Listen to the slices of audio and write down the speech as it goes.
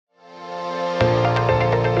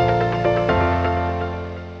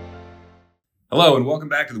Hello and welcome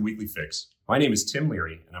back to the Weekly Fix. My name is Tim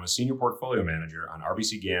Leary and I'm a Senior Portfolio Manager on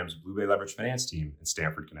RBC GAM's BlueBay Leveraged Finance team in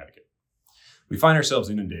Stamford, Connecticut. We find ourselves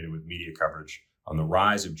inundated with media coverage on the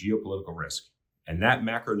rise of geopolitical risk, and that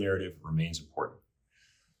macro narrative remains important.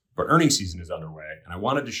 But earnings season is underway, and I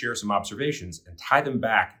wanted to share some observations and tie them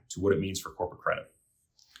back to what it means for corporate credit.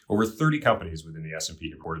 Over 30 companies within the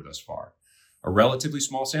S&P reported thus far, a relatively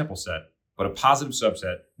small sample set, but a positive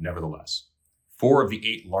subset nevertheless. 4 of the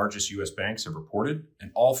 8 largest U.S. banks have reported, and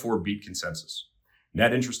all 4 beat consensus.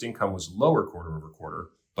 Net interest income was lower quarter over quarter,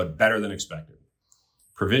 but better than expected.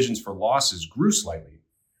 Provisions for losses grew slightly,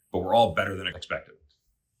 but were all better than expected.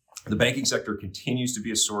 The banking sector continues to be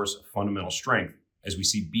a source of fundamental strength as we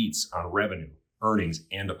see beats on revenue, earnings,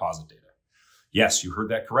 and deposit data. Yes, you heard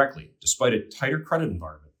that correctly. Despite a tighter credit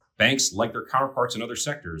environment, banks, like their counterparts in other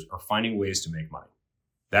sectors, are finding ways to make money.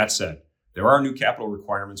 That said, there are new capital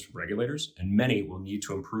requirements from regulators, and many will need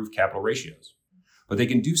to improve capital ratios. But they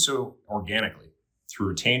can do so organically through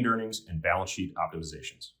retained earnings and balance sheet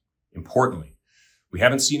optimizations. Importantly, we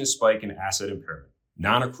haven't seen a spike in asset impairment,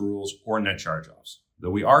 non-accruals, or net charge-offs,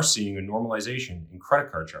 though we are seeing a normalization in credit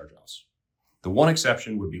card charge-offs. The one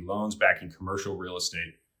exception would be loans backing commercial real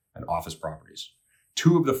estate and office properties.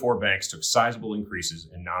 2 of the 4 banks took sizable increases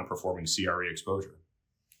in non-performing CRE exposure.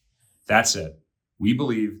 That said, we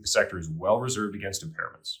believe the sector is well reserved against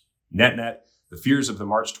impairments. Net-net, the fears of the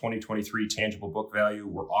March 2023 tangible book value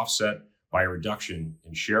were offset by a reduction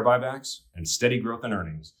in share buybacks and steady growth in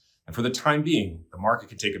earnings. And for the time being, the market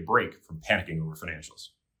can take a break from panicking over financials.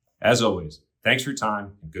 As always, thanks for your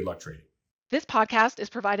time and good luck trading. This podcast is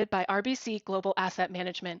provided by RBC Global Asset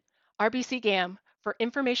Management, RBC GAM, for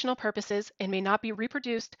informational purposes and may not be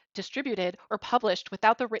reproduced, distributed, or published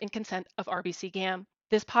without the written consent of RBC GAM.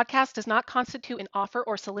 This podcast does not constitute an offer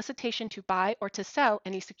or solicitation to buy or to sell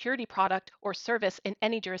any security product or service in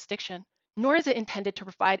any jurisdiction, nor is it intended to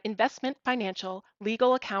provide investment, financial,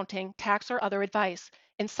 legal, accounting, tax, or other advice,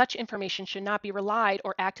 and such information should not be relied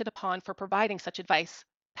or acted upon for providing such advice.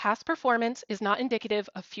 Past performance is not indicative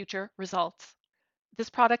of future results. This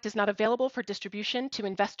product is not available for distribution to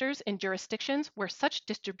investors in jurisdictions where such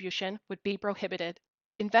distribution would be prohibited.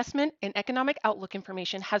 Investment and economic outlook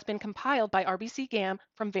information has been compiled by RBC GAM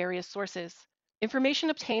from various sources.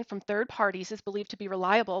 Information obtained from third parties is believed to be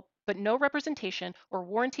reliable, but no representation or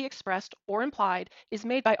warranty expressed or implied is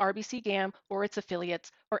made by RBC GAM or its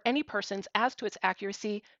affiliates or any persons as to its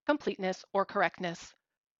accuracy, completeness, or correctness.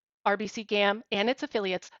 RBC GAM and its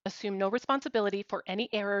affiliates assume no responsibility for any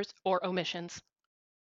errors or omissions.